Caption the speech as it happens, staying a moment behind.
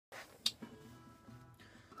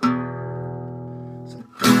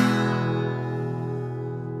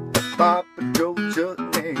Papa drove Chuck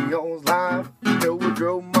Neon's life. You know we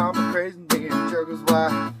drove Mama crazy, being Chuck's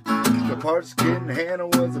wife. The parts couldn't handle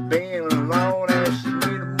was a band alone, and she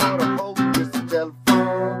needed more to hold just a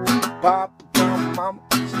telephone. Papa told Mama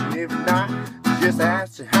each and every night, just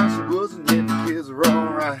asked her how she was and if the kids were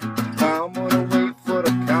alright. Mama would wait for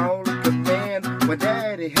the call to command. When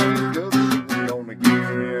Daddy hanged up, she was gone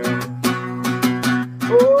again.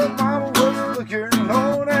 Oh, Mama was looking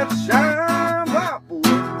alone at the shine. Papa was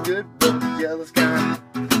a good but a jealous kind.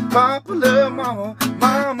 Papa loved Mama,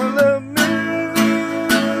 Mama loved me.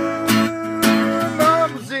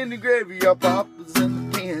 Mama's in the graveyard, Papa's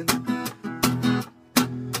in the pen.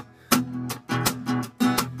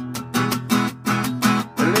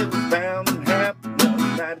 Well, it was bound and happened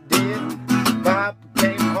one night it did. Papa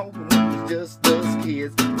came home and it was just us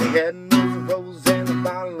kids. They had no rose and a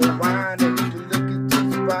bottle of wine, and if you look at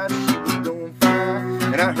this body, she was doing fine.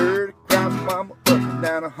 And I heard her cry for Mama up and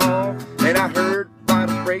down the hall, and I heard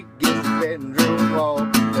body break against the bedroom wall.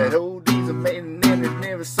 That old diesel made an end and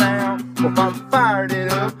never sound. Well, Papa fired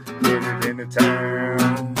it up, hit it in the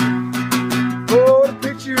town. Oh, the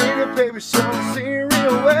picture in the paper showing seen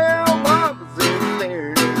real well. Mama's in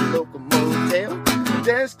there at the local motel.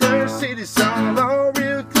 That's the city song all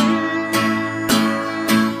real clear.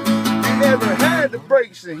 He never had the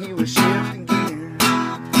brakes and he was shifting gears.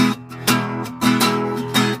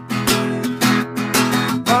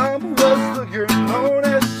 Mama was the girl on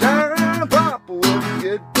that shine. Papa was a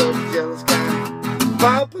good but jealous kind.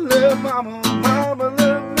 Papa loved Mama, Mama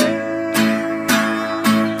loved me.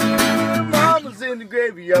 Mama's in the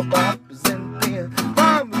graveyard, Papa